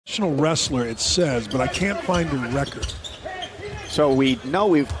Professional wrestler, it says, but I can't find a record. So we know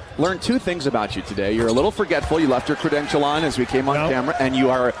we've learned two things about you today. You're a little forgetful. You left your credential on as we came on camera, and you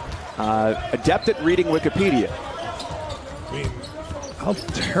are adept at reading Wikipedia. I mean, how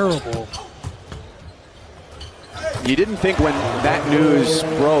terrible. You didn't think when that news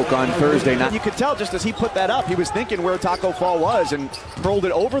broke on Thursday night. You could tell just as he put that up, he was thinking where Taco Fall was and hurled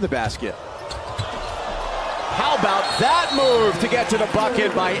it over the basket. How about that move to get to the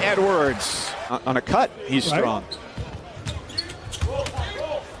bucket by Edwards? On a cut, he's strong.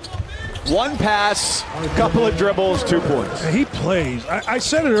 One pass, couple of dribbles, 2 points. He plays. I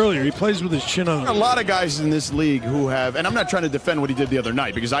said it earlier. He plays with his chin on. A lot of guys in this league who have, and I'm not trying to defend what he did the other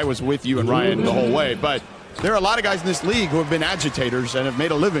night because I was with you and Ryan the whole way, but there are a lot of guys in this league who have been agitators and have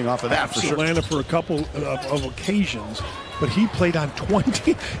made a living off of that. For sure. Atlanta for a couple of occasions, but he played on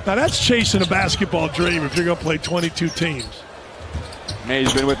 20. Now that's chasing a basketball dream if you're going to play 22 teams.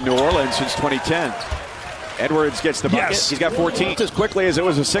 May's been with New Orleans since 2010. Edwards gets the bucket. Yes. He's got 14. As quickly as it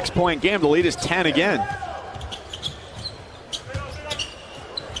was a 6-point game, the lead is 10 again.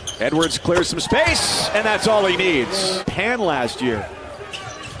 Edwards clears some space, and that's all he needs. Pan last year.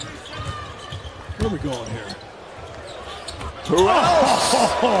 Where are we going here? Who else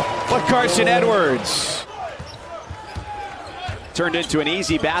but Carsen Edwards? Turned into an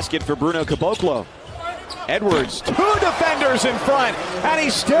easy basket for Bruno Caboclo. Edwards, 2 defenders in front, and he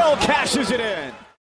still cashes it in.